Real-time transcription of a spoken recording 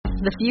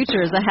The future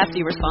is a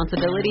hefty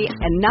responsibility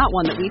and not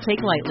one that we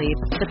take lightly.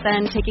 But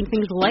then taking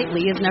things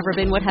lightly has never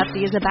been what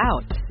Hefty is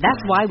about.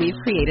 That's why we've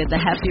created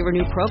the Hefty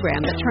Renew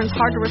program that turns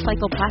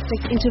hard-to-recycle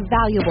plastics into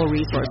valuable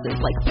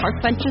resources like park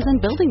benches and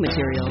building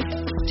materials.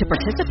 To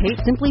participate,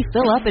 simply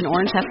fill up an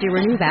orange Hefty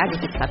Renew bag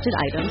with accepted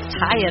items,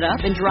 tie it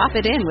up, and drop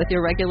it in with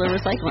your regular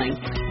recycling.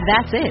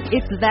 That's it.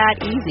 It's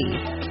that easy.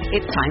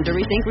 It's time to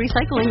rethink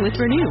recycling with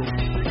Renew.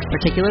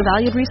 Particular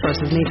valued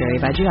resources may vary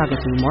by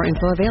geography. More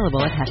info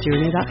available at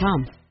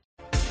heftyrenew.com.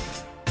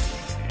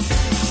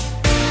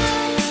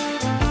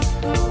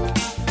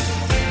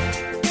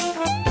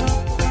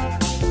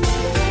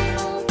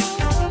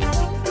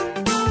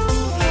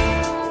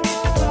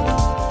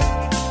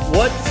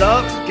 What's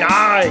up,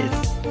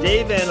 guys?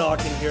 Dave Van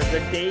Auken here, the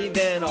Dave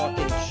Van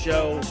Auken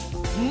Show.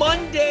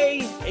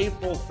 Monday,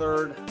 April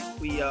 3rd.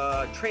 We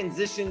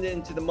transitioned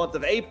into the month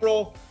of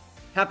April.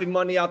 Happy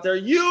Monday out there.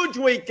 Huge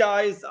week,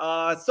 guys.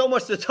 So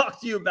much to talk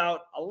to you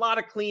about. A lot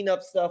of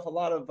cleanup stuff, a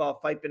lot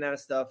of Fight Banana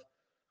stuff.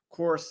 Of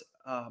course,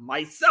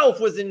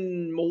 myself was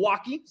in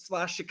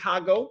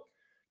Milwaukee/Chicago.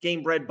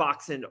 Gamebred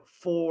boxing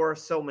 4.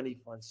 So many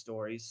fun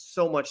stories.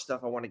 So much stuff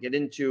I want to get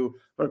into.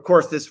 But of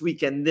course, this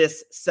weekend,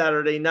 this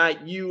Saturday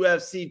night,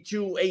 UFC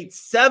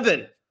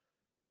 287.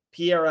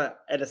 Pierre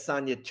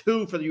Adesanya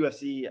 2 for the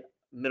UFC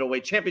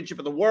Middleweight Championship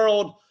of the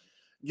World.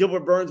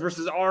 Gilbert Burns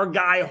versus our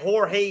guy,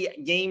 Jorge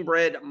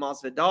Gamebred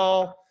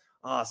Masvidal.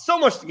 So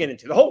much to get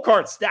into. The whole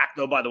card's stacked,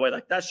 though, by the way.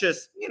 Like, that's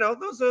just,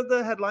 those are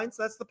the headlines.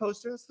 That's the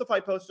poster. That's the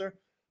fight poster.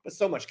 But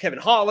so much. Kevin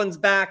Holland's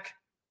back.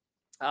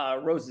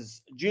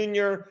 Roses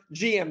Jr.,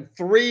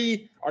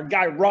 GM3, our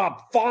guy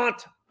Rob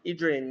Font,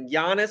 Adrian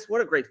Giannis. What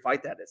a great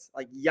fight that is.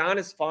 Like,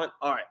 Giannis Font.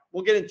 All right,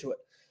 we'll get into it.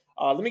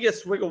 Let me get a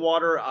swig of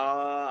water.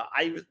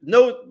 I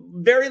know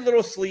very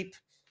little sleep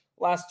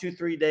last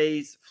 2-3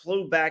 days.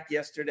 Flew back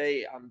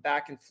yesterday. I'm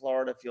back in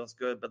Florida. Feels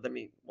good, but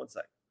one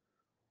sec.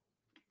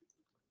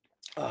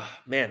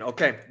 Man,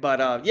 okay.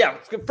 But yeah,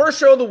 first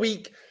show of the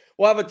week.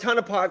 We'll have a ton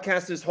of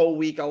podcasts this whole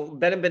week.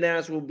 Ben and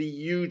Bananas will be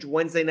huge.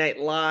 Wednesday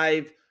night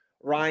live.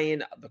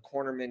 Ryan, the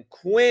cornerman,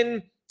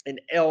 Quinn, and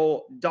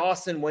L.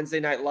 Dawson, Wednesday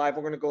night live.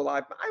 We're going to go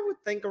live, I would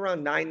think,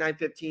 around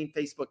 9:15,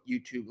 Facebook,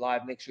 YouTube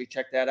live. Make sure you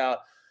check that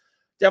out.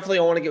 Definitely,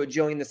 I want to get with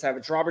Jillian the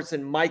Savage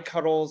Robertson, Mike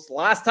Cuddles.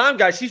 Last time,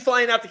 guys, she's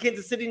flying out to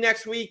Kansas City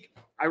next week.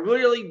 I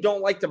really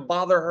don't like to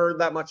bother her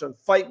that much on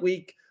fight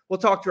week. We'll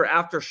talk to her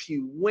after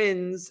she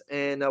wins,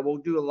 and we'll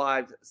do a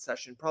live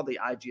session, probably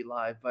IG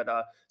live. But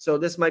so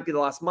this might be the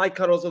last Mike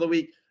Cuddles of the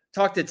week.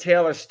 Talk to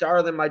Taylor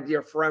Starlin, my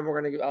dear friend.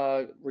 We're going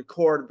to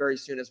record very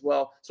soon as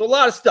well. So a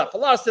lot of stuff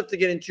to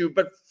get into.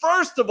 But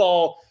first of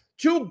all,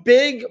 2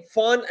 big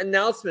fun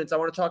announcements I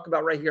want to talk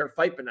about right here at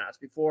Fight Bananas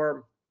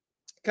before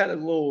kind of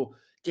a little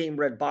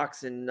Gamebred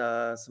boxing,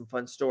 some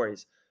fun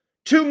stories.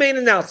 2 main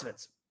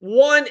announcements.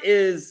 One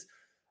is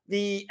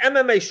the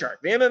MMA Shark.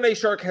 The MMA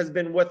Shark has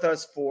been with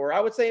us for, I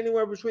would say,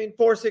 anywhere between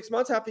 4 or 6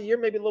 months, half a year,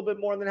 maybe a little bit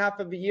more than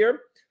half of a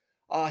year.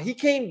 He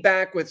came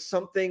back with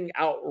something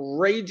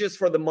outrageous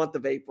for the month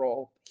of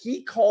April.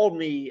 He called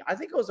me, I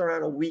think it was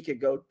around a week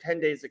ago, 10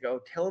 days ago,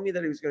 telling me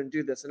that he was going to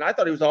do this. And I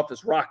thought he was off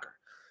his rocker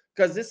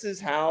because this is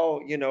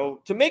how,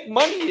 to make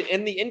money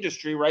in the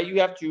industry, right?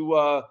 You have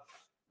to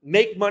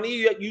make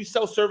money. You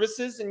sell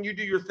services and you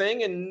do your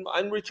thing. And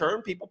in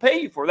return, people pay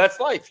you for it.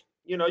 That's life.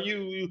 We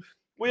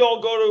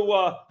all go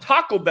to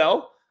Taco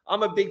Bell.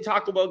 I'm a big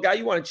Taco Bell guy.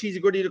 You want a cheesy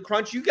gordita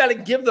crunch? You got to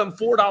give them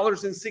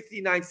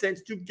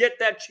 $4.69 to get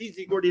that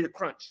cheesy gordita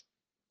crunch.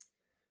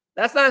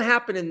 That's not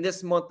happening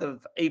this month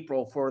of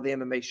April for the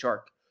MMA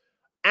Shark.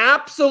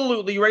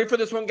 Absolutely. You ready for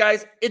this one,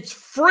 guys? It's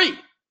free.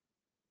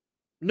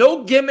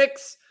 No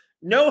gimmicks,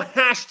 no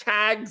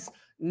hashtags,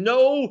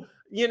 no,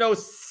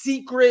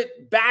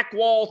 secret back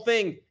wall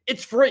thing.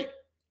 It's free.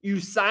 You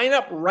sign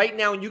up right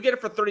now and you get it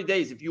for 30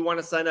 days. If you want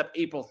to sign up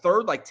April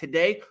 3rd, like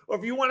today, or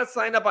if you want to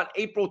sign up on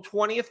April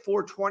 20th,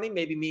 420,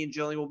 maybe me and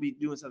Jillian will be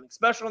doing something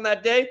special on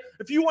that day.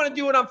 If you want to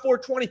do it on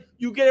 420,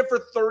 you get it for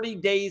 30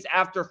 days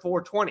after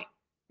 420.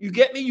 You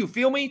get me? You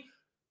feel me?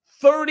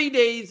 30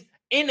 days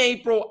in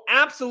April,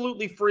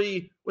 absolutely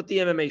free with the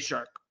MMA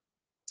Shark.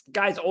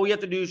 Guys, all you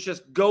have to do is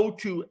just go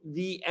to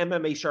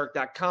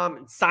themmashark.com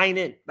and sign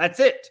in. That's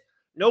it.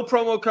 No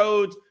promo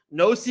codes.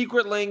 No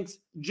secret links,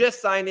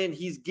 just sign in.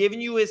 He's giving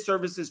you his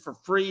services for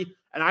free,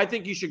 and I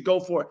think you should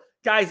go for it.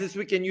 Guys, this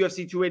weekend,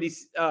 UFC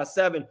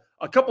 287,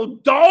 a couple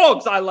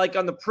dogs I like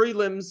on the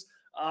prelims.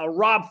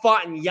 Rob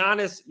Font and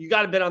Giannis, you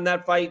got to bet on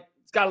that fight.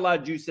 It's got a lot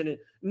of juice in it.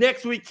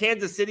 Next week,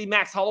 Kansas City,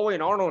 Max Holloway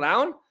and Arnold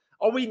Allen.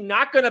 Are we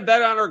not going to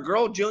bet on our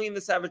girl, Jillian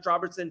the Savage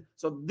Robertson?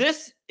 So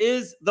this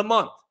is the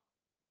month.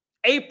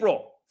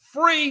 April,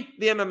 free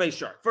the MMA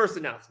Shark. First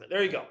announcement.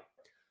 There you go.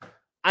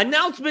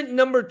 Announcement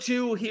number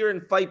 2 here in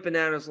Fight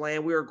Bananas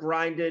land. We were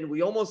grinding.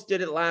 We almost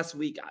did it last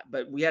week,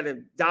 but we had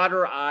to dot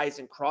our I's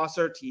and cross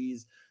our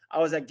T's. I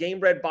was at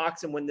Gamebred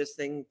Boxing when this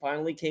thing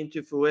finally came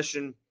to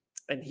fruition.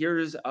 And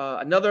here's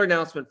another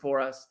announcement for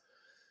us.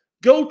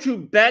 Go to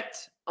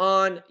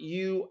betonus.com.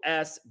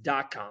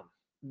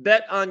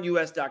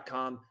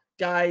 betonus.com.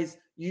 Guys,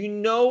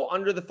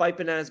 under the Fight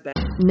Bananas banner.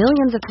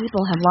 Millions of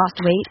people have lost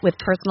weight with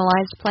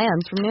personalized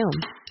plans from Noom.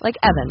 Like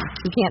Evan,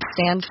 who can't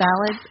stand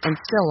salads and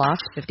still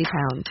lost 50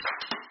 pounds.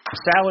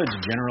 Salads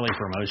generally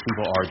for most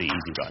people are the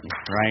easy button,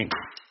 right?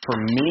 For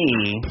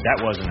me,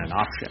 that wasn't an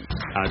option.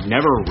 I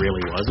never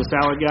really was a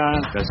salad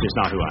guy. That's just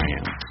not who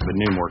I am. But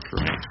Noom worked for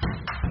me.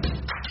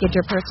 Get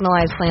your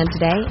personalized plan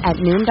today at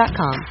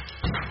Noom.com.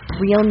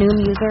 Real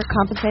Noom user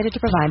compensated to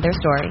provide their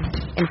story.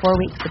 In 4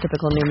 weeks, the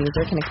typical Noom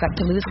user can expect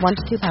to lose 1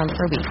 to 2 pounds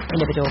per week.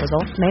 Individual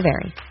results may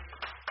vary.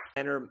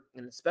 And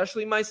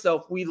especially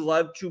myself, we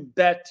love to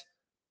bet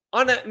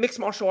on mixed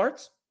martial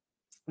arts.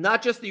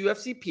 Not just the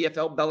UFC,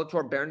 PFL,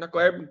 Bellator, bare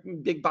knuckle,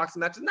 big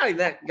boxing matches. Not even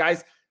that,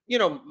 guys. You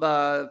know,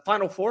 the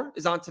Final Four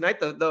is on tonight.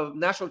 The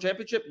national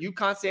championship,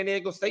 UConn, San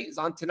Diego State is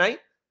on tonight.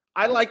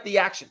 I like the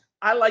action.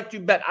 I like to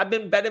bet. I've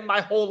been betting my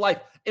whole life.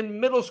 In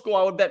middle school,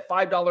 I would bet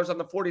 $5 on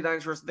the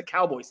 49ers versus the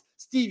Cowboys.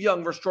 Steve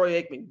Young versus Troy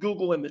Aikman.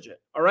 Google image it.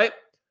 All right?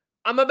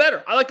 I'm a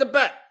bettor. I like to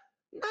bet.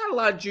 Not a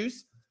lot of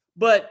juice,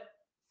 but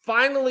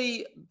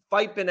finally,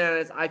 Fight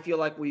Bananas, I feel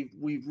like we've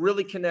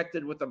really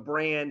connected with a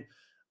brand.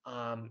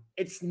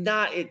 It's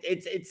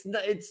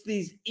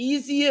these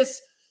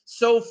easiest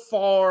so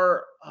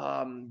far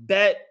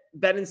bet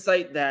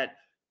insight that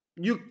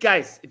you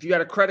guys, if you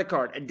got a credit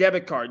card, a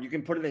debit card, you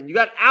can put it in. You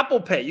got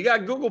Apple Pay, you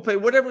got Google Pay,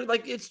 whatever.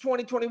 Like, it's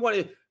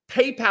 2021.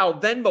 PayPal,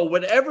 Venmo,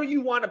 whatever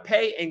you want to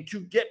pay, and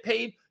to get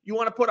paid, you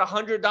want to put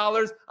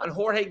 $100 on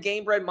Jorge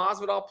Gamebred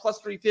Masvidal plus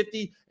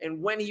 350,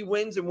 and when he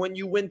wins and when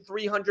you win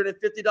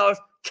 $350,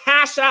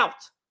 cash out.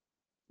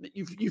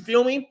 You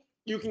feel me?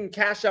 You can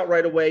cash out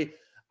right away.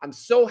 I'm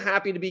so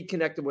happy to be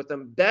connected with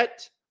them.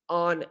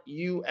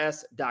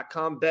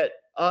 BetOnUS.com. Bet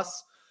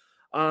us.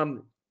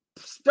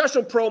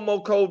 Special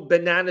promo code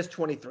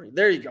Bananas23.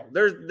 There you go.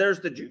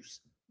 There's the juice.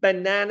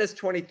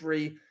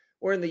 Bananas23.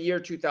 We're in the year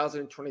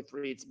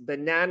 2023. It's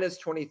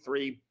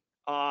Bananas23.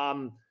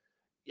 I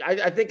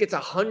think it's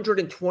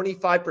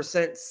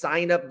 125%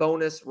 sign-up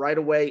bonus right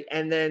away.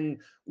 And then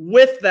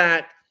with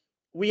that,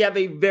 we have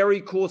a very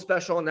cool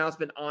special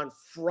announcement on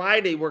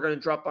Friday. We're going to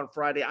drop on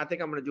Friday. I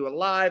think I'm going to do it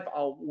live.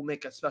 We'll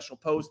make a special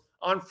post.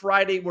 On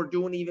Friday, we're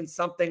doing even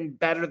something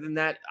better than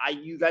that.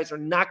 You guys are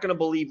not going to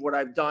believe what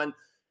I've done.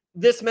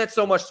 This meant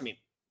so much to me.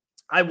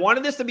 I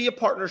wanted this to be a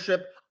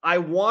partnership. I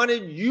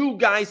wanted you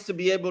guys to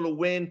be able to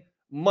win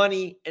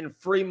money and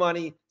free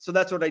money. So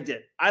that's what I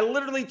did. I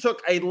literally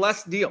took a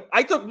less deal.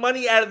 I took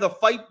money out of the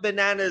Fight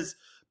Bananas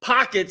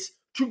pockets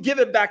to give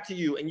it back to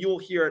you, and you'll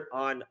hear it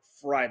on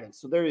Friday.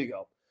 So there you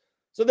go.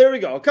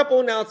 A couple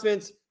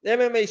announcements. The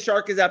MMA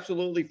Shark is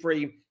absolutely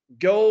free.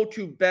 Go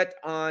to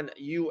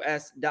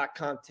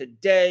betonus.com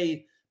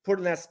today. Put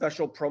in that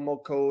special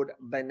promo code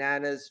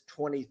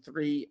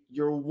Bananas23.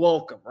 You're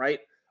welcome,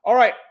 right? All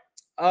right.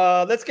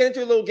 Let's get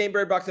into a little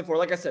Gamebred boxing for.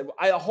 Like I said,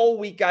 a whole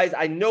week, guys.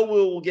 I know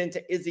we'll get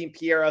into Izzy and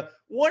Piera.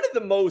 One of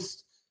the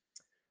most,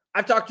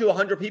 I've talked to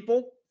 100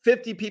 people.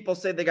 50 people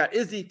say they got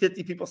Izzy.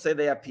 50 people say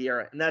they have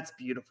Piera, and that's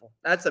beautiful.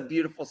 That's a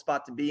beautiful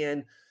spot to be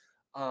in.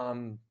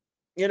 Of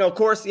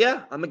course,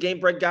 yeah, I'm a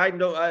Gamebred guy.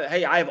 No,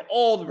 hey, I have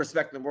all the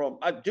respect in the world.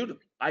 I'm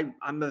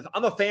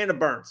a fan of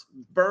Burns.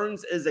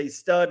 Burns is a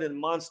stud and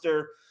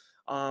monster,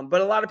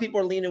 but a lot of people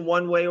are leaning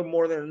one way or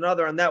more than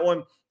another on that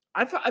one.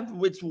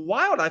 It's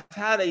wild. I've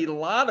had a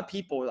lot of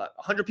people,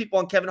 100 people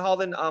on Kevin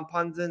Holland,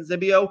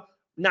 Ponzinibbio,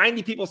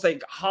 90 people say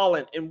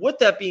Holland. And with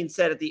that being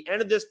said, at the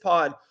end of this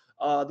pod,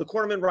 the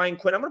cornerman Ryan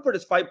Quinn, I'm going to put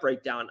his fight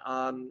breakdown.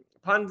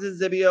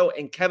 Ponzinibbio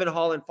and Kevin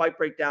Holland fight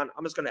breakdown.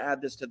 I'm just going to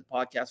add this to the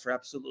podcast for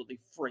absolutely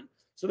free.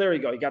 So there you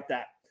go. You got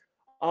that.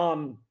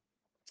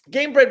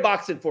 Gamebred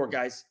Boxing 4,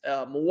 guys.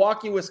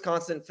 Milwaukee,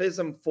 Wisconsin,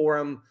 FISM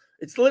Forum.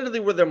 It's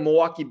literally where the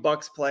Milwaukee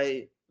Bucks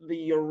play.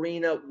 The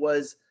arena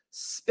was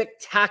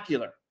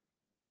spectacular.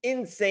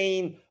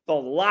 Insane. The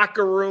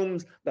locker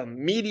rooms, the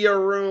media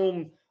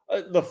room,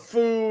 the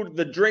food,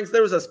 the drinks.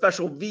 There was a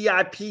special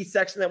VIP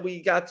section that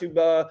we got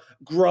to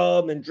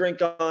grub and drink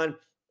on.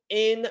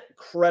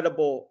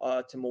 Incredible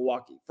to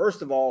Milwaukee.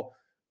 First of all,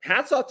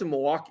 hats off to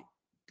Milwaukee.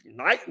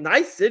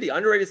 Nice city,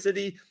 underrated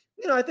city.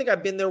 I think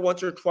I've been there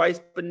once or twice,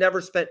 but never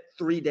spent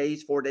 4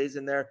 days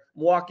in there.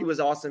 Milwaukee was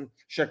awesome.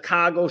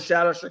 Chicago,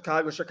 shout out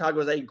Chicago.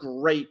 Chicago is a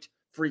great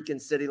freaking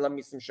city. Love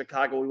me some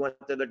Chicago. We went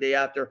there the day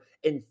after,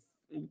 and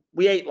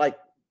we ate like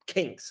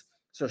kings.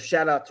 So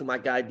shout out to my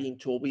guy, Bean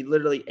Tool. We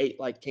literally ate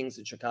like kings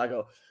in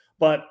Chicago.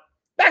 But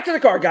back to the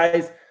car,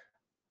 guys.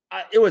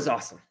 It was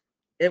awesome.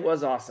 It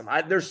was awesome.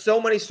 There's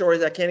so many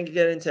stories. I can't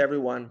get into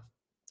everyone.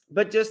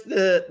 But just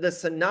the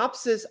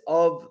synopsis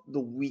of the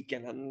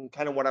weekend and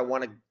kind of what I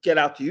want to get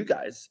out to you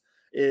guys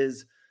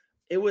is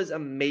it was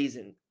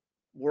amazing.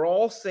 We're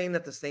all staying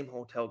at the same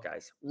hotel,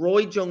 guys.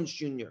 Roy Jones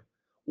Jr.,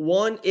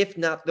 one, if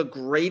not the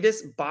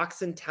greatest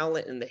boxing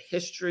talent in the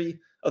history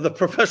of the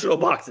professional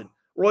boxing.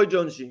 Roy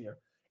Jones Jr.,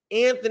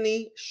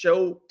 Anthony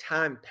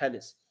Showtime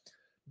Pettis,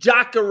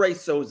 Jacare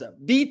Souza,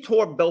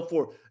 Vitor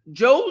Belfort,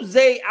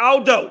 Jose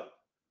Aldo,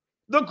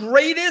 the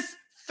greatest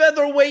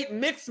featherweight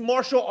mixed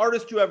martial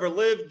artist to ever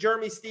live,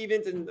 Jeremy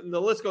Stevens, and the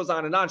list goes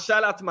on and on.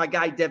 Shout out to my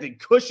guy, Devin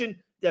Cushion.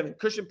 Devin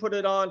Cushion put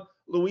it on.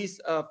 Luis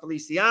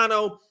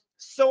Feliciano,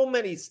 So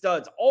many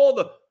studs. All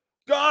the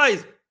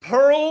guys,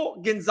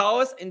 Pearl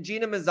Gonzalez and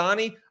Gina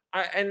Mazzani.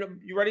 And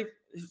you ready?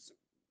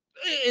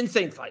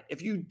 Insane fight.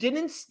 If you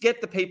didn't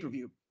get the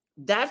pay-per-view,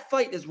 that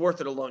fight is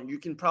worth it alone. You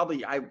can probably,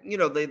 they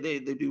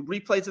do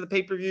replays of the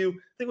pay-per-view.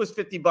 I think it was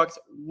 $50,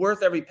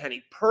 worth every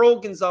penny.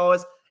 Pearl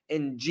Gonzalez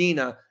and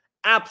Gina,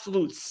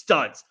 absolute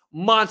studs,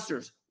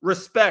 monsters,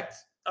 respect,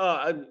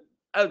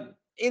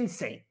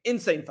 insane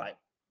fight.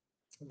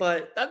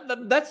 But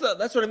that's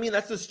what I mean.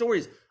 That's the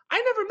stories.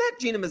 I never met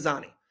Gina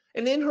Mazzani,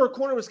 and in her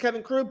corner was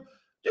Kevin Krug.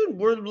 Dude,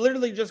 we're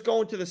literally just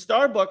going to the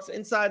Starbucks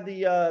inside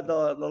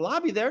the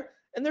lobby there,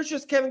 and there's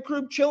just Kevin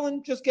Krug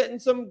chilling, just getting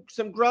some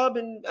grub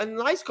and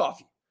iced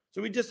coffee.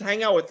 So we just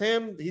hang out with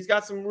him. He's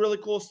got some really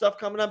cool stuff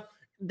coming up.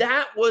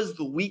 That was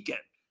the weekend.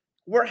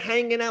 We're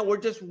hanging out. We're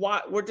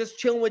just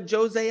chilling with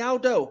Jose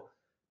Aldo,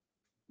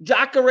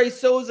 Jacare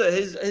Souza,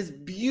 his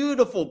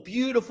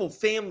beautiful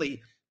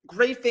family,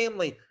 great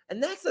family.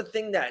 And that's the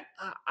thing that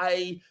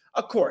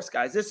of course,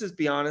 guys, let's just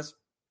be honest.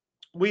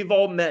 We've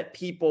all met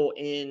people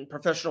in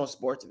professional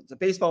sports. If it's a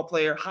baseball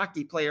player,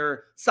 hockey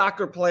player,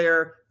 soccer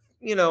player,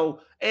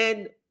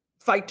 and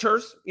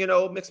fighters,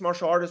 mixed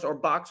martial artists or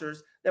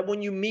boxers, that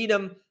when you meet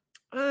them,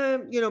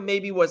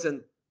 maybe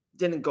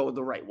didn't go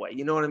the right way.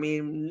 You know what I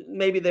mean?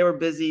 Maybe they were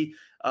busy.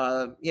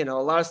 A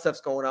lot of stuff's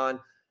going on.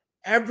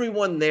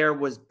 Everyone there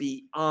was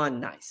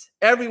beyond nice.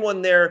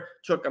 Everyone there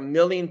took a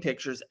million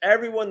pictures.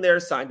 Everyone there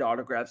signed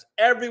autographs.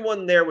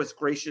 Everyone there was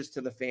gracious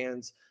to the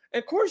fans.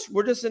 And of course,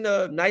 we're just in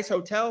a nice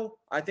hotel.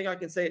 I think I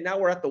can say it now.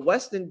 We're at the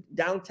Westin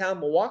downtown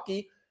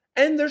Milwaukee,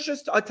 and there's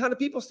just a ton of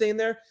people staying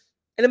there.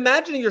 And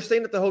imagining you're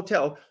staying at the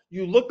hotel,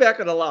 you look back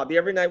at the lobby.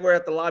 Every night we're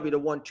at the lobby to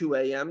 1, 2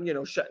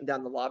 a.m., shutting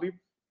down the lobby.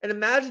 And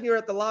imagine you're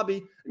at the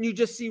lobby and you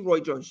just see Roy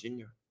Jones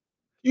Jr.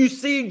 You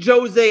see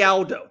Jose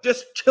Aldo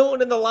just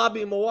chilling in the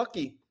lobby in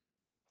Milwaukee.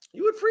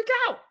 You would freak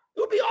out. It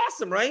would be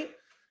awesome, right?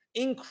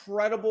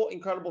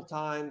 Incredible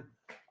time.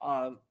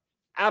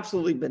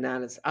 Absolutely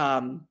bananas.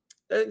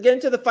 Get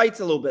into the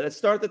fights a little bit. Let's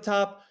start at the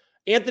top.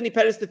 Anthony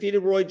Pettis defeated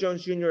Roy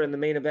Jones Jr. in the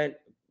main event.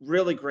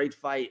 Really great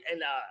fight.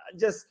 And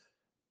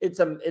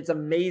it's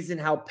amazing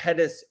how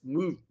Pettis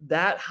moved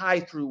that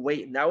high through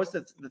weight. And that was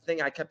the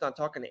thing I kept on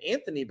talking to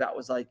Anthony about,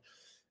 was like,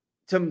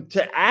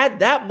 to add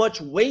that much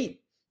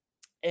weight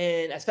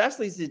and as fast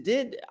as he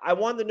did, I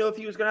wanted to know if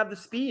he was going to have the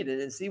speed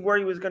and see where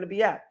he was going to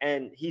be at.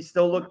 And he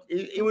still looked,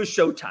 it was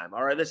showtime.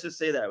 All right, let's just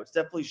say that. It was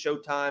definitely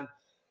showtime.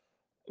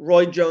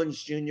 Roy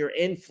Jones Jr.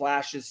 in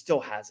flashes still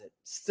has it.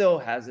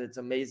 It's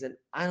amazing.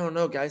 I don't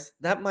know, guys.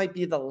 That might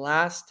be the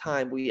last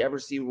time we ever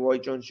see Roy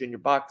Jones Jr.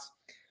 box.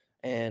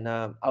 And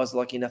I was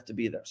lucky enough to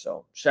be there.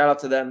 So shout out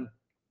to them.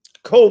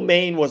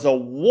 Co-main was a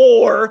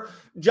war.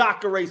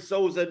 Jacare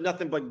Souza,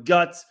 nothing but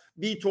guts.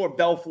 Vitor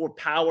Belfort,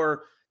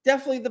 power.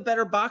 Definitely the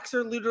better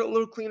boxer, a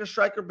little cleaner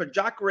striker, but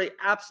Jacare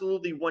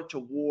absolutely went to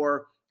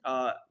war.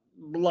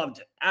 Loved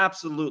it.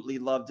 Absolutely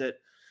loved it.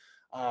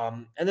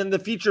 And then the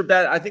feature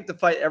bet, I think the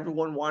fight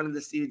everyone wanted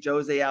to see,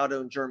 Jose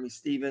Aldo and Jeremy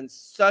Stephens.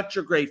 Such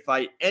a great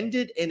fight.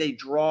 Ended in a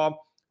draw,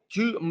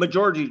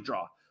 majority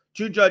draw.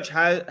 Two judges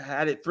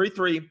had it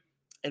 3-3,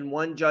 and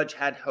one judge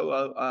had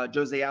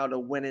Jose Aldo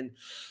winning.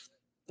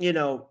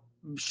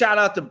 Shout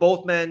out to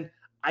both men.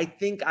 I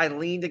think I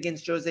leaned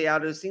against Jose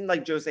Aldo. It seemed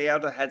like Jose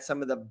Aldo had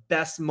some of the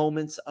best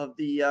moments of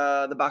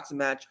the boxing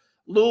match.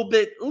 A little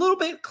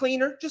bit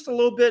cleaner, just a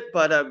little bit,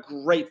 but a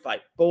great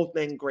fight. Both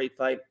men, great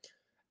fight.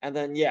 And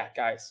then, yeah,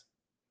 guys,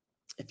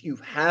 if you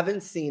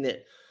haven't seen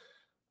it,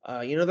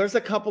 there's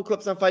a couple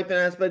clips on Fight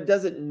Bananas, but it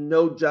doesn't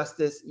no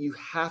justice. You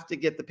have to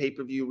get the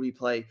pay-per-view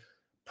replay.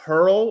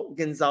 Pearl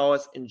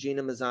Gonzalez and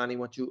Gina Mazzani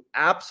went to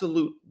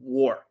absolute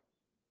war.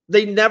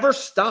 They never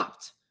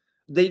stopped.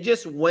 They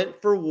just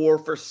went for war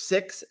for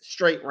 6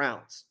 straight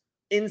rounds.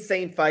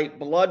 Insane fight.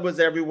 Blood was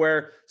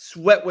everywhere.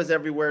 Sweat was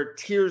everywhere.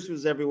 Tears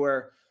was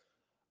everywhere.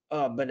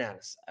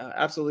 Bananas.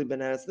 Absolutely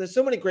bananas. There's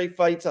so many great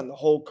fights on the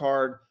whole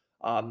card.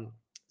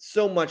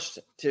 So much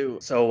to.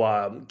 So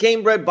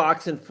Gamebred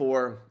Boxing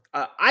 4.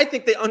 I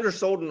think they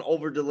undersold and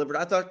over-delivered.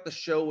 I thought the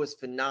show was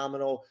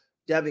phenomenal.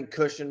 Devin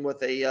Cushion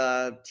with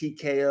a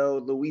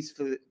TKO. Luis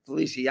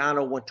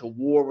Feliciano went to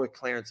war with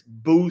Clarence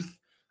Booth.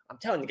 I'm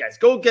telling you guys,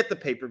 go get the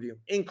pay-per-view.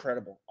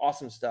 Incredible.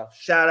 Awesome stuff.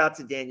 Shout out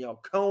to Danielle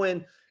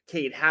Cohen,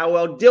 Kate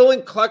Howell.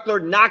 Dylan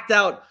Kleckler knocked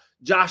out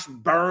Josh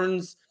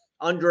Burns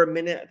under a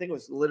minute. I think it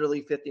was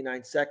literally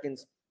 59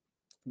 seconds.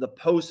 The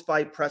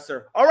post-fight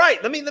presser. All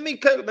right, let me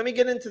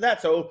get into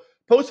that. So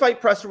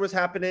post-fight presser was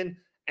happening,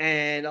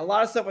 and a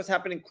lot of stuff was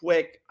happening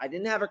quick. I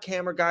didn't have a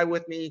camera guy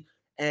with me,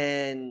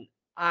 and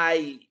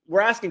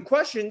we're asking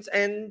questions,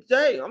 and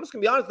hey, I'm just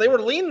gonna be honest, they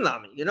were leaning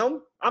on me.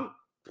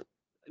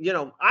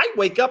 I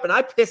wake up and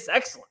I piss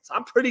excellence.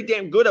 I'm pretty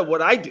damn good at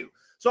what I do.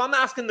 So I'm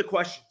asking the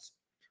questions.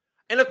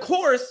 And of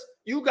course,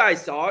 you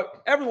guys saw it.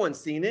 Everyone's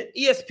seen it.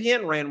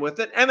 ESPN ran with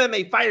it.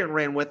 MMA Fighting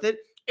ran with it.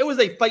 It was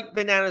a Fight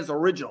Bananas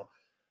original.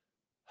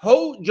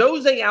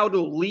 Jose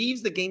Aldo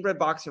leaves the Gamebred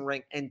Boxing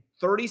ring, and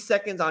 30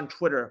 seconds on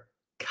Twitter,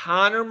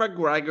 Conor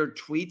McGregor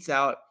tweets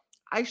out,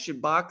 "I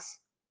should box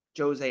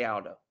Jose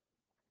Aldo."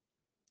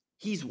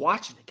 He's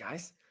watching it,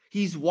 guys.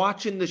 He's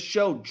watching the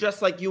show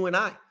just like you and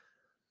I.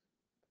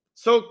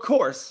 So, of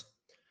course,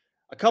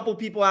 a couple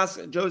people ask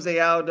Jose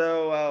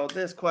Aldo,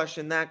 this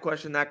question, that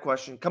question, that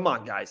question. Come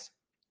on, guys.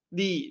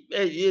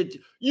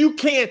 You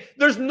can't,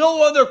 there's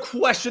no other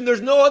question,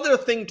 there's no other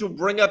thing to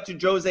bring up to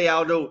Jose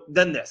Aldo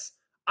than this.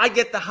 I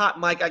get the hot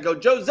mic. I go,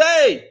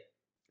 Jose,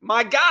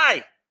 my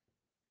guy.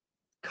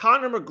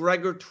 Conor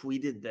McGregor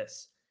tweeted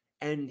this,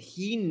 and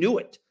he knew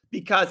it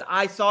because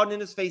I saw it in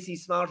his face. He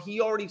smiled.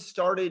 He already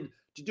started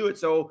to do it.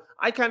 So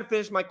I kind of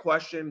finished my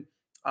question.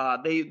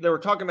 They were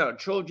talking about a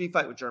trilogy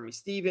fight with Jeremy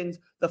Stevens.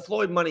 The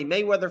Floyd Money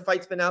Mayweather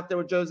fight's been out there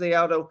with Jose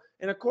Aldo.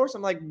 And of course,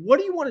 I'm like, what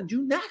do you want to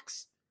do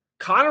next?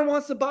 Conor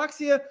wants to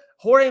box you.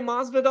 Jorge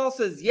Masvidal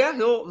says, yeah,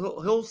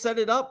 he'll set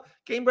it up.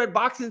 Gamebred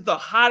Boxing is the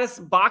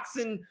hottest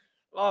boxing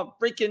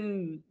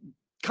freaking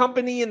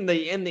company in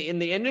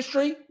the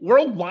industry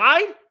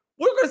worldwide.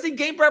 We're going to see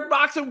Gamebred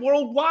Boxing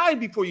worldwide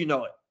before you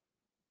know it.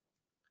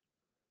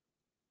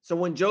 So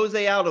when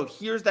Jose Aldo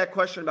hears that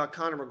question about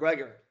Conor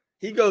McGregor,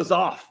 he goes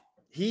off.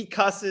 He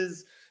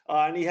cusses,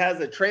 and he has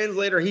a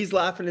translator. He's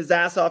laughing his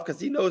ass off because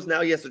he knows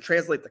now he has to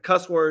translate the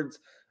cuss words.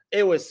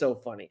 It was so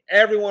funny.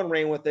 Everyone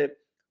ran with it.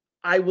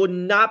 I would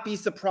not be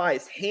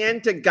surprised,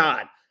 hand to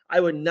God, I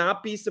would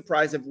not be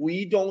surprised if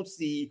we don't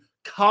see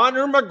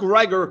Conor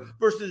McGregor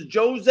versus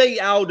Jose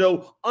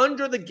Aldo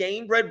under the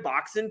Gamebred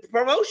Boxing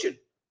promotion.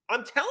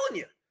 I'm telling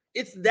you,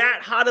 it's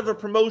that hot of a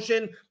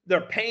promotion.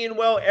 They're paying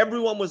well.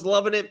 Everyone was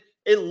loving it.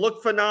 It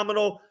looked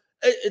phenomenal.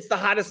 It's the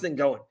hottest thing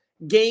going.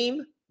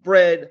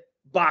 Gamebred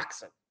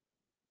Boxing.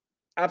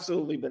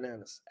 Absolutely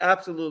bananas.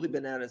 Absolutely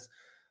bananas.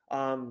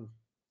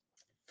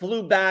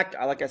 Flew back.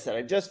 Like I said,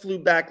 I just flew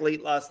back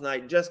late last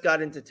night. Just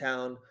got into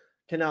town.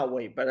 Cannot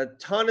wait. But a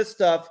ton of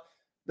stuff.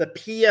 The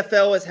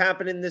PFL is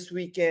happening this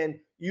weekend.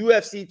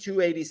 UFC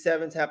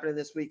 287 is happening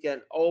this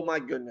weekend. Oh, my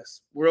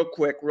goodness. Real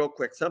quick.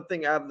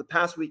 Something out of the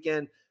past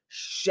weekend.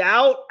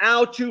 Shout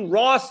out to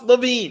Ross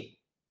Levine.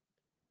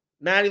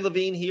 Maddie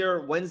Levine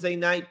here Wednesday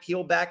night.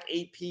 Peel back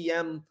 8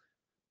 p.m.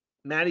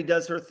 Maddie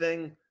does her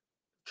thing.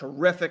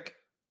 Terrific.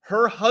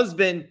 Her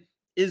husband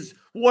is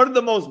one of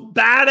the most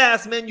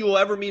badass men you will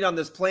ever meet on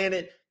this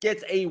planet.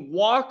 Gets a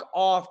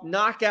walk-off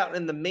knockout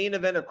in the main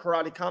event of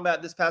Karate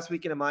Combat this past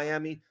weekend in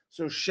Miami.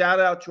 So shout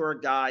out to our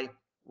guy,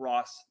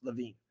 Ross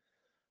Levine.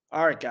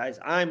 All right, guys,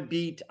 I'm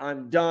beat.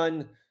 I'm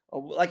done.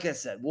 Like I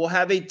said, we'll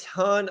have a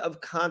ton of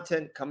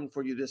content coming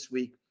for you this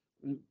week.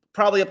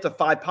 Probably up to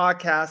 5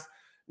 podcasts,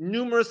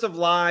 numerous of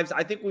lives.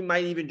 I think we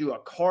might even do a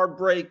card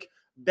break.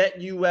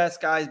 BetUS,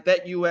 guys,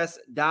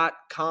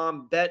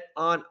 betus.com,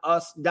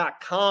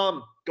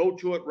 betonus.com. Go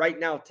to it right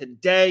now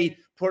today.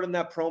 Put in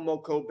that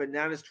promo code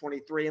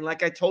bananas23. And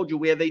like I told you,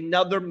 we have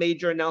another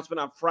major announcement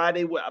on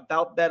Friday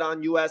about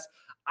BetOnUS.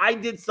 I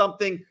did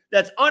something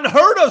that's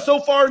unheard of so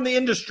far in the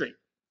industry.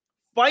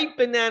 Fight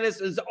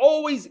Bananas is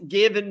always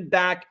giving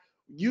back.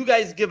 You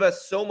guys give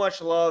us so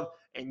much love,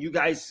 and you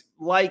guys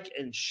like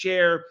and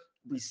share.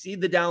 We see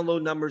the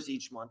download numbers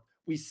each month.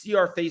 We see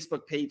our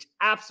Facebook page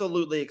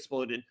absolutely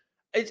exploded.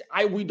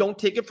 We don't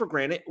take it for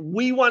granted.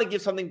 We want to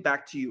give something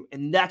back to you,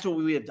 and that's what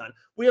we have done.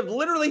 We have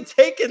literally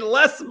taken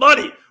less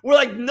money. We're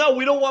like, no,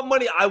 we don't want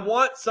money. I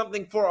want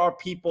something for our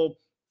people.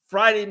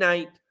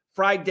 Friday,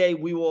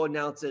 we will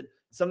announce it.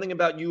 Something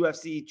about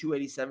UFC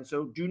 287.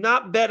 So do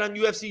not bet on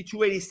UFC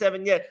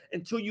 287 yet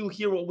until you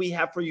hear what we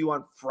have for you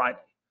on Friday.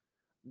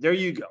 There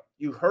you go.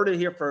 You heard it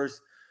here first.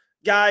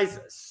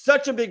 Guys,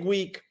 such a big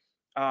week.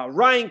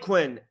 Ryan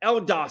Quinn, Elle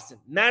Dawson,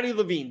 Maddie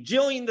Levine,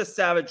 Jillian the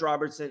Savage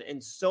Robertson,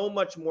 and so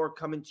much more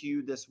coming to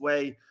you this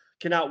way.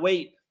 Cannot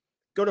wait.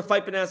 Go to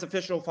Fight Bananas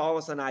Official. Follow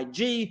us on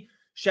IG.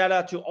 Shout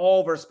out to all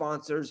of our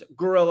sponsors.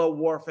 Guerrilla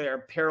Warfare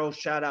Apparel.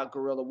 Shout out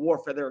Guerrilla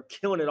Warfare. They're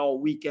killing it all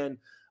weekend.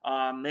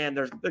 Man,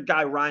 the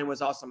guy Ryan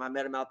was awesome. I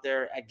met him out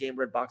there at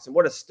Gamebred Boxing.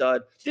 What a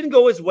stud. Didn't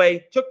go his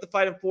way. Took the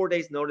fight in 4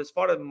 days' notice.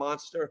 Fought a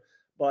monster.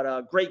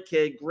 But great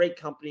kid, great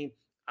company.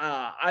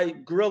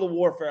 Guerrilla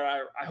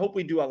Warfare, I hope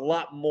we do a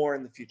lot more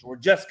in the future. We're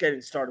just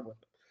getting started with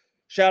them.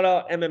 Shout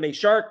out MMA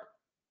Shark.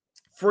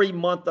 Free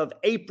month of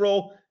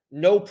April.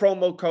 No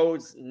promo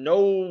codes.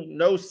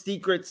 No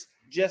secrets.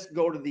 Just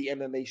go to the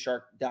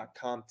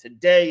MMAshark.com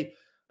today.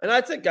 And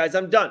that's it, guys.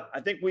 I'm done.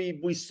 I think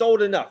we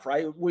sold enough,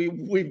 right?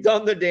 We've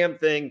done the damn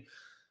thing.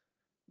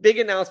 Big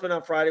announcement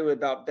on Friday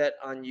about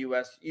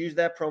BetOnUS. Use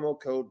that promo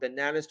code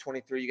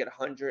bananas23. You get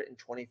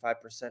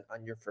 125%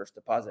 on your first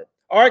deposit.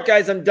 All right,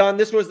 guys, I'm done.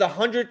 This was the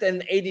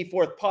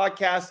 184th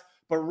podcast,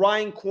 but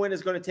Ryan Quinn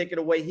is going to take it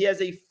away. He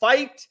has a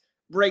fight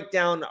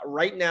breakdown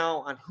right now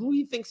on who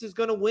he thinks is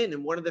going to win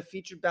in one of the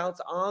featured bouts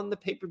on the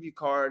pay-per-view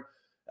card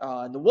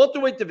in the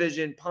welterweight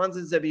division,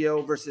 Ponzinibbio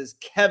Zebio versus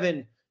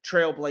Kevin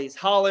Trailblaze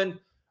Holland.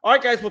 All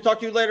right, guys, we'll talk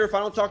to you later. If I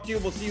don't talk to you,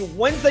 we'll see you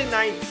Wednesday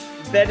night,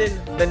 Betting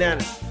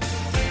Bananas.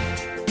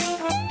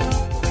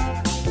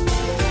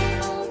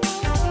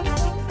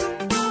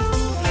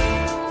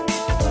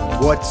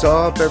 What's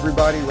up,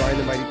 everybody? Ryan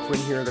the Mighty Quinn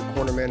here, the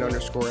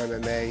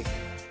cornerman_MMA.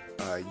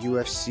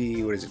 UFC,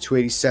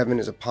 287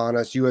 is upon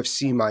us.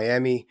 UFC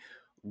Miami.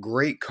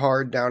 Great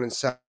card down in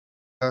South,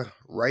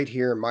 right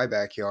here in my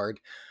backyard.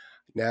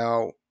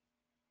 Now,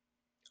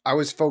 I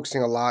was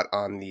focusing a lot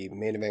on the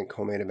main event,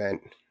 co-main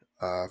event,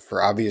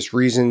 for obvious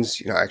reasons.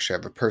 You know, actually, I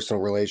have a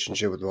personal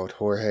relationship with both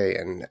Jorge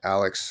and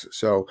Alex,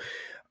 so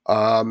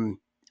um,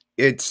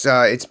 it's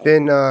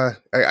been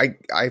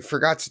I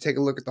forgot to take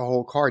a look at the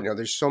whole card. You know,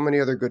 there's so many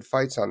other good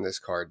fights on this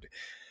card.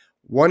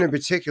 One in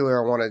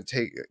particular I want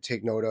to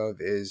take note of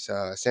is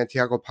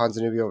Santiago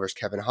Ponzinibbio versus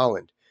Kevin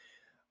Holland.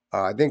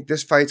 I think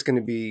this fight's going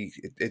to be,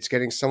 it's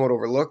getting somewhat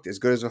overlooked. As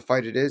good as a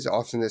fight it is,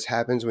 often this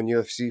happens when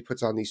UFC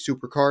puts on these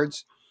super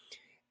cards.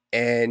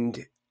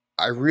 And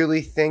I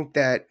really think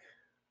that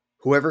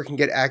whoever can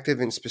get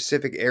active in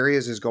specific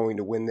areas is going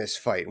to win this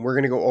fight. And we're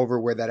going to go over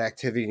where that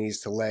activity needs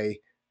to lay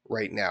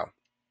right now.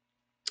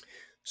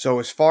 So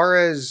as far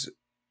as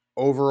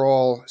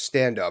overall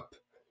stand-up,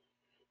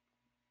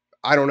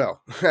 I don't know.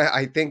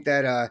 I think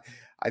that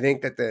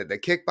the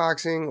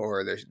kickboxing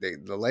or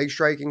the leg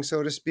striking,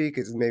 so to speak,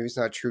 is maybe it's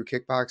not true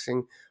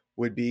kickboxing,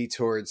 would be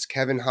towards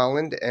Kevin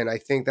Holland, and I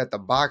think that the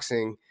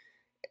boxing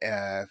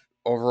uh,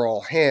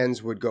 overall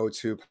hands would go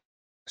to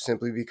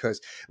simply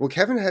because, well,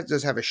 Kevin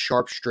does have a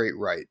sharp straight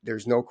right.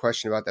 There's no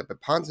question about that.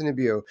 But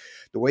Ponzinibbio,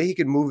 the way he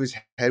can move his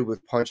head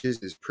with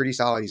punches is pretty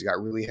solid. He's got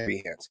really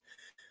heavy hands.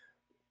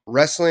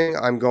 Wrestling,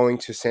 I'm going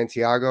to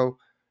Santiago.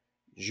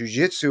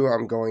 Jiu-Jitsu,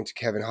 I'm going to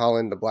Kevin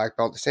Holland, the black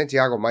belt.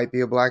 Santiago might be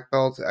a black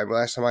belt.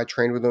 Last time I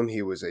trained with him,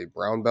 he was a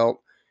brown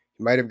belt.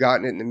 He might have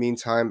gotten it in the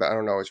meantime, but I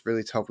don't know. It's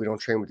really tough. We don't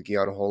train with the gi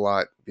on a whole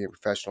lot, being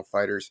professional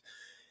fighters.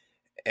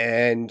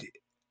 And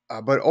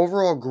but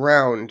overall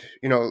ground,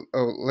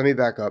 let me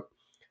back up.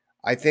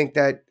 I think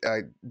that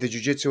the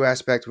jiu-jitsu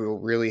aspect will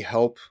really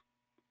help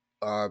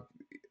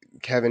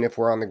Kevin if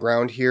we're on the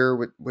ground here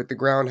with the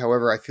ground.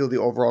 However, I feel the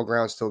overall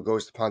ground still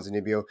goes to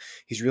Ponzinibbio.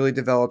 He's really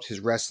developed his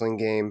wrestling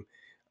game,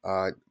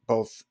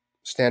 both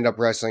stand-up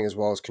wrestling as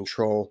well as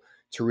control,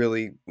 to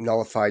really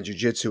nullify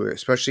jiu-jitsu,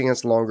 especially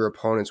against longer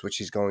opponents, which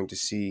he's going to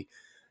see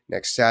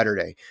next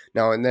Saturday.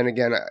 Now, and then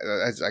again,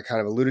 as I kind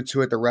of alluded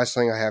to it, the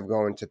wrestling I have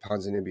going to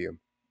Ponzinibbio.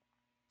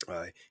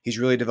 He's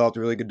really developed a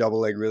really good double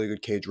leg, really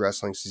good cage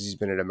wrestling since he's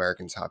been at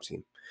American Top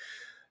Team.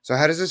 So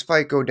how does this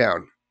fight go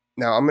down?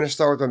 Now, I'm going to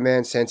start with my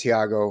man,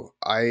 Santiago.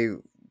 I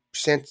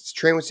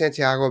trained with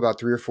Santiago about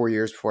 3 or 4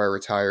 years before I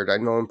retired. I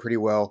know him pretty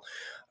well.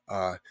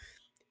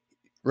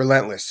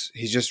 Relentless.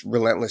 He's just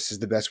relentless is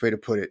the best way to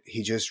put it.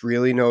 He just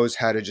really knows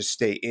how to just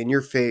stay in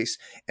your face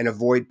and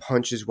avoid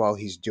punches while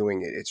he's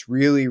doing it. It's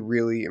really,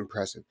 really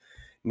impressive.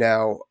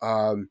 Now,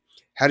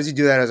 how does he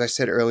do that? As I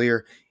said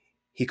earlier,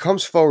 he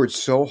comes forward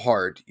so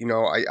hard.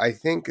 I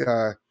think,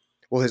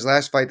 his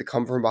last fight, the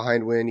come from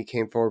behind win, he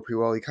came forward pretty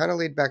well. He kind of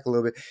laid back a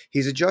little bit.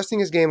 He's adjusting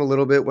his game a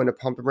little bit when the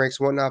pump and breaks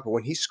and whatnot, but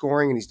when he's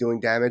scoring and he's doing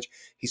damage,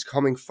 he's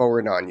coming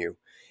forward on you.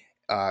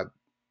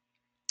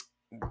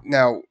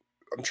 Now,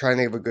 I'm trying to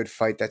think of a good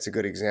fight that's a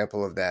good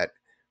example of that.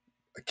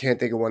 I can't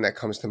think of one that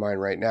comes to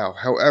mind right now.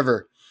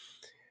 However,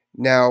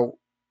 now,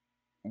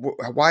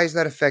 why is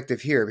that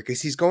effective here?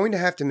 Because he's going to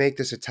have to make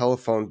this a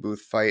telephone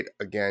booth fight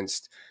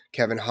against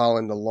Kevin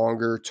Holland, the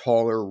longer,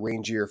 taller,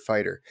 rangier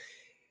fighter.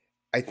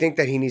 I think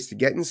that he needs to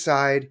get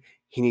inside.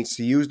 He needs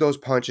to use those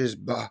punches,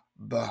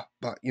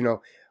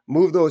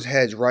 move those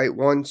heads, right?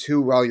 1,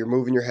 2, while you're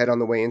moving your head on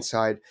the way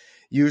inside.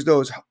 Use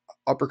those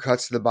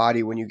uppercuts to the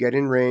body. When you get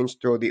in range,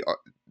 throw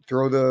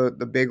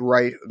the big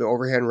right, the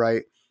overhand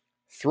right,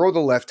 throw the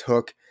left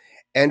hook,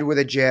 end with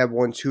a jab,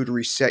 1, 2 to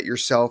reset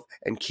yourself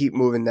and keep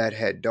moving that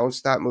head. Don't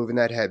stop moving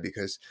that head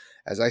because,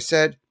 as I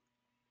said,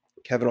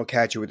 Kevin will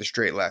catch you with a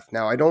straight left.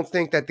 Now, I don't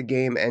think that the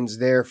game ends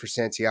there for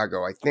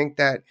Santiago. I think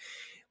that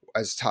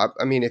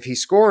if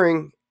he's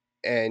scoring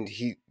and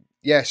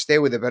stay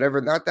with it,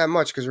 but not that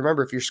much. Because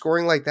remember, if you're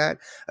scoring like that,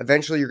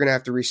 eventually you're going to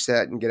have to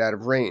reset and get out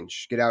of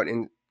range, get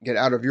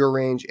out of your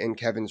range and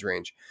Kevin's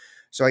range.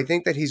 So I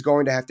think that he's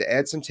going to have to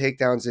add some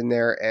takedowns in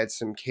there, add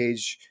some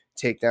cage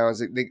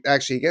takedowns.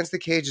 Actually, against the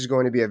cage is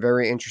going to be a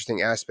very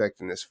interesting aspect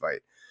in this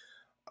fight.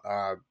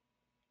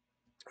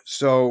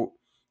 So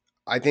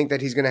I think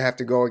that he's going to have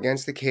to go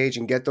against the cage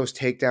and get those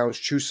takedowns,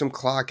 choose some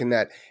clock in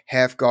that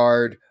half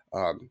guard,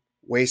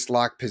 waist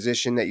lock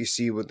position that you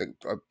see with the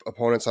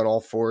opponents on all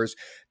fours,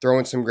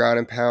 throwing some ground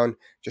and pound.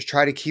 Just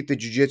try to keep the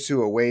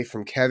jiu-jitsu away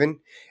from Kevin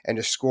and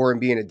to score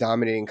and be in a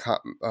dominating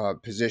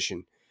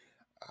position.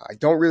 I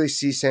don't really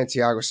see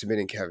Santiago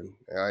submitting Kevin.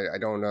 I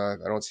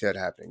don't see that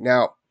happening.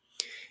 Now,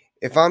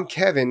 if I'm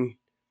Kevin,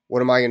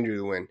 what am I going to do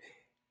to win?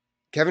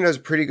 Kevin does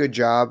a pretty good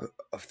job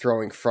of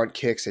throwing front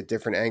kicks at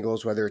different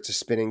angles, whether it's a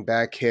spinning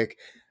back kick,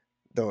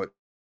 the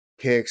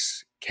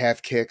kicks,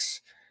 calf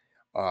kicks,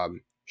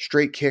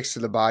 straight kicks to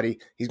the body.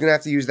 He's going to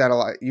have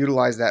to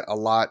utilize that a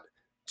lot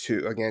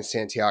against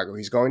Santiago.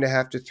 He's going to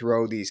have to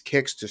throw these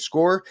kicks to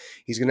score.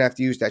 He's going to have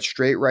to use that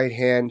straight right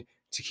hand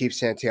to keep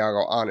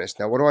Santiago honest.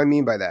 Now, what do I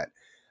mean by that?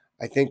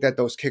 I think that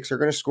those kicks are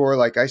going to score,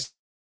 like I said,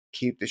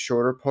 keep the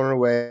shorter opponent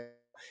away.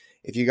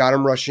 If you got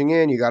him rushing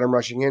in, you got him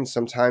rushing in.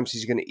 Sometimes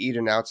he's going to eat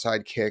an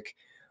outside kick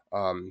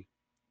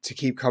to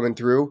keep coming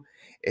through.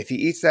 If he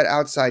eats that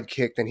outside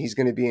kick, then he's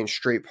going to be in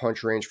straight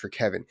punch range for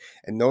Kevin.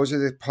 And those are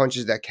the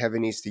punches that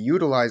Kevin needs to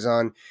utilize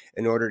on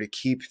in order to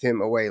keep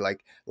him away,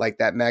 like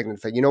that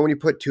magnet fight. You know when you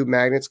put two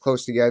magnets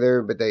close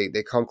together, but they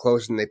come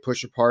close and they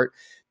push apart?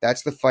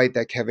 That's the fight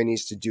that Kevin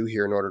needs to do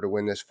here in order to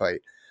win this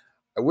fight.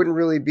 I wouldn't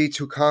really be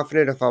too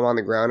confident if I'm on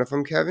the ground if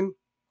I'm Kevin.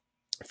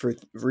 For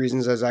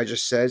reasons as I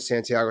just said,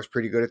 Santiago's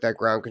pretty good at that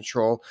ground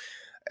control.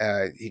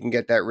 He can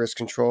get that wrist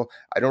control.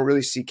 I don't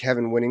really see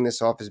Kevin winning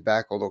this off his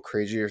back, although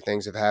crazier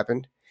things have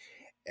happened.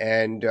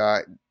 And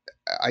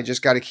I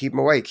just got to keep him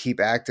away, keep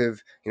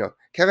active.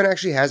 Kevin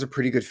actually has a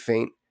pretty good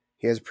feint.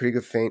 He has a pretty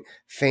good feint.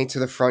 Feint to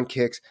the front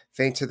kicks,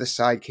 feint to the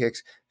side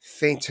kicks,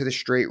 feint to the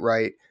straight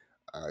right,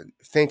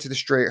 feint to the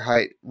straight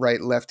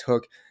right, left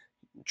hook.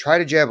 Try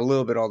to jab a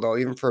little bit, although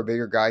even for a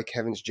bigger guy,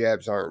 Kevin's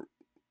jabs aren't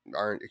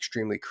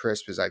extremely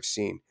crisp as I've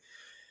seen.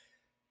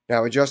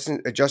 Now,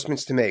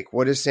 adjustments to make.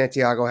 What does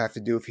Santiago have to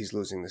do if he's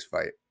losing this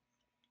fight?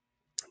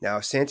 Now,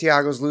 if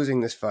Santiago's losing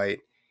this fight,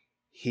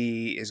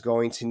 he is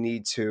going to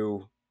need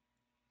to.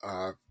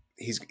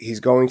 He's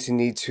going to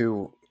need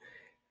to.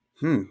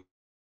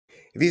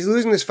 If he's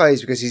losing this fight,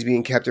 it's because he's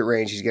being kept at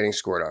range. He's getting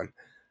scored on.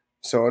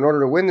 So in order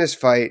to win this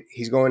fight,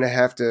 he's going to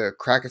have to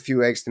crack a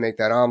few eggs to make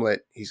that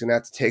omelet. He's going to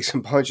have to take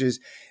some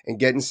punches and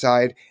get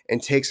inside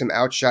and take some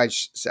outside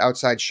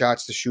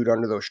shots to shoot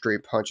under those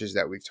straight punches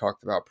that we've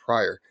talked about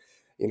prior.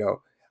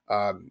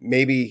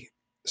 Maybe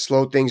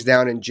slow things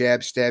down and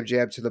stab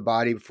jab to the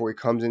body before he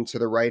comes into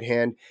the right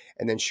hand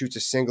and then shoots a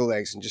single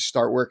legs and just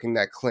start working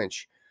that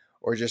clinch,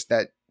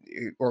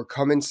 or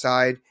come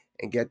inside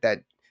and get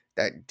that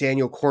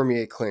Daniel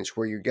Cormier clinch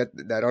where you get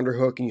that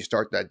underhook and you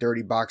start that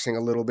dirty boxing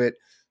a little bit.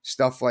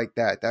 Stuff like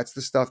that. That's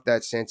the stuff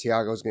that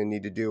Santiago is going to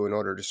need to do in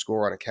order to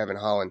score on a Kevin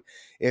Holland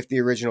if the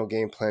original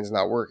game plan is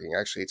not working.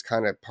 Actually, it's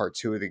kind of part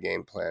 2 of the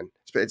game plan.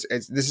 This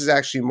is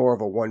actually more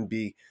of a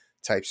 1B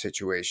type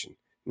situation,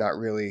 not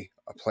really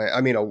a plan.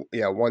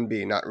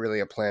 1B, not really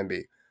a plan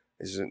B.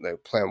 This isn't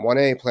like plan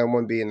 1A, plan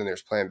 1B, and then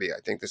there's plan B.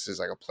 I think this is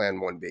like a plan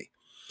 1B.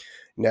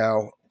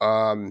 Now,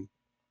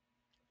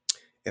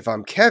 if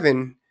I'm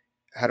Kevin,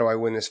 how do I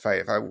win this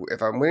fight?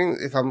 If I'm winning,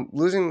 if I'm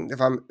losing,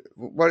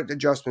 what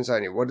adjustments I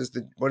need? What does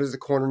the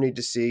corner need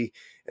to see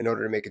in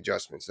order to make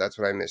adjustments? That's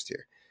what I missed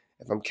here.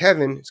 If I'm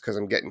Kevin, it's because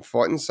I'm getting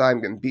fought inside,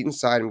 I'm getting beat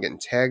inside, I'm getting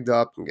tagged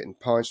up, I'm getting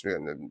punched,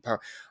 I'm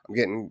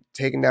getting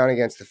taken down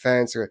against the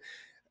fence.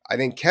 I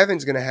think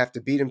Kevin's going to have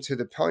to beat him to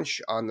the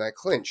punch on that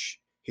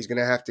clinch. He's going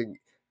to have to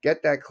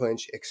get that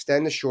clinch,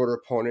 extend the shorter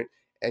opponent,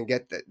 and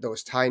get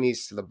those tie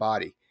knees to the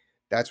body.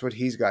 That's what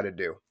he's got to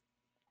do.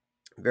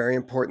 Very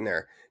important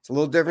there. It's a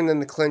little different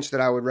than the clinch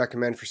that I would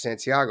recommend for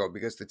Santiago,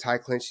 because the tie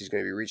clinch, he's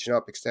going to be reaching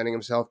up, extending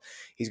himself.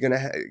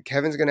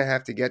 Kevin's going to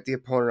have to get the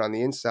opponent on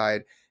the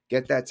inside,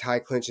 get that tie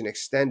clinch and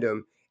extend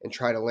him and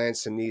try to land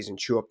some knees and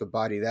chew up the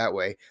body that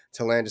way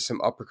to land to some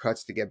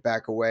uppercuts to get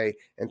back away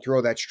and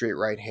throw that straight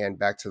right hand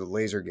back to the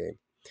laser game.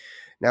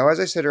 Now, as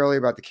I said earlier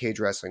about the cage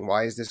wrestling,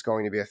 why is this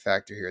going to be a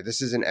factor here?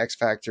 This is an X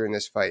factor in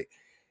this fight.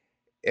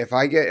 If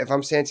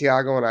I'm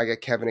Santiago and I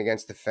get Kevin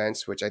against the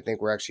fence, which I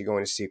think we're actually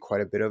going to see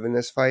quite a bit of in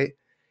this fight,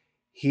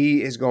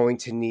 he is going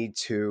to need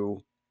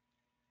to.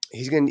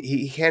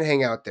 He can't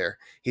hang out there.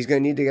 He's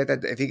going to need to get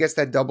that. If he gets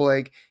that double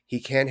leg, he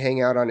can't hang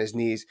out on his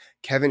knees.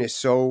 Kevin is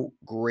so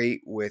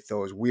great with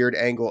those weird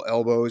angle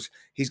elbows.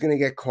 He's going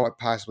to get caught,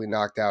 possibly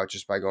knocked out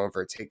just by going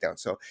for a takedown.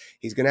 So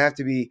he's going to have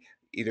to be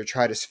either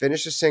try to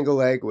finish a single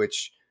leg,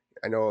 which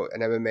I know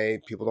in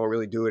MMA people don't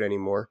really do it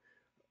anymore.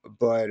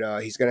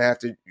 But he's going to have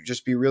to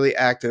just be really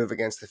active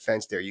against the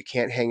fence there. You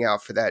can't hang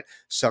out for that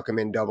suck him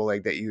in double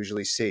leg that you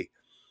usually see.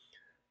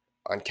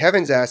 On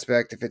Kevin's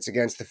aspect, if it's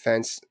against the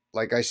fence,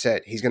 like I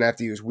said, he's going to have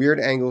to use weird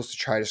angles to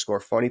try to score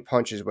funny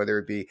punches, whether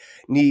it be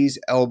knees,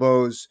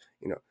 elbows,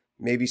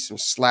 maybe some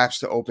slaps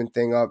to open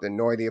thing up,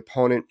 annoy the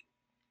opponent,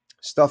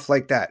 stuff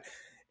like that.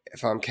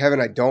 If I'm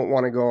Kevin, I don't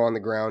want to go on the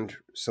ground.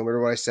 Similar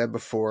to what I said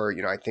before,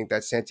 I think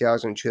that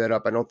Santiago's going to chew that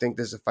up. I don't think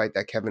this is a fight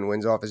that Kevin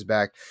wins off his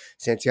back.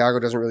 Santiago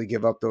doesn't really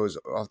give up those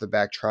off the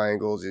back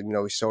triangles.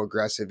 He's so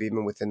aggressive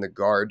even within the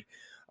guard.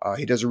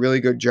 He does a really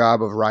good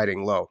job of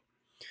riding low.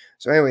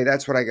 So anyway,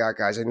 that's what I got,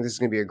 guys. I think this is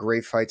going to be a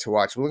great fight to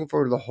watch. I'm looking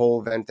forward to the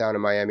whole event down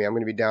in Miami. I'm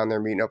going to be down there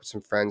meeting up with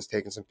some friends,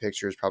 taking some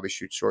pictures, probably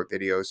shoot short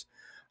videos.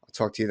 I'll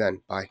talk to you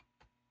then. Bye.